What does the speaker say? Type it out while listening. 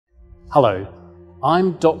Hello,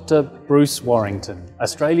 I'm Dr. Bruce Warrington,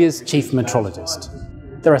 Australia's Chief Metrologist.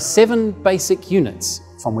 There are 7 basic units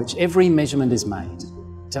from which every measurement is made.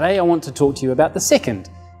 Today I want to talk to you about the second,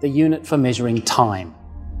 the unit for measuring time.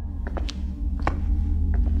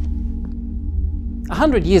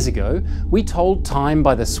 100 years ago, we told time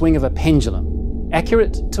by the swing of a pendulum,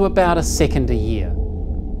 accurate to about a second a year.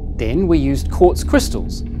 Then we used quartz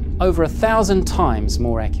crystals, over 1,000 times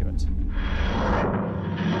more accurate.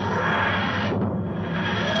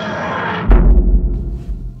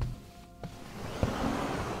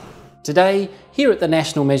 Today, here at the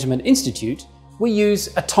National Measurement Institute, we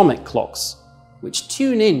use atomic clocks, which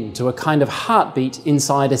tune in to a kind of heartbeat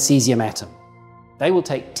inside a cesium atom. They will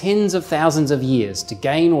take tens of thousands of years to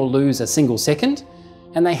gain or lose a single second,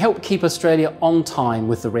 and they help keep Australia on time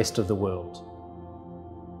with the rest of the world.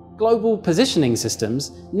 Global positioning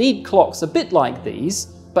systems need clocks a bit like these,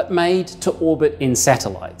 but made to orbit in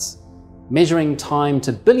satellites. Measuring time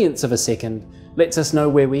to billionths of a second lets us know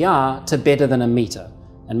where we are to better than a metre,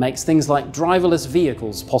 and makes things like driverless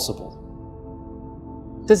vehicles possible.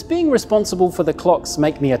 Does being responsible for the clocks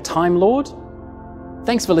make me a Time Lord?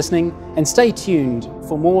 Thanks for listening, and stay tuned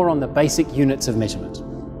for more on the basic units of measurement.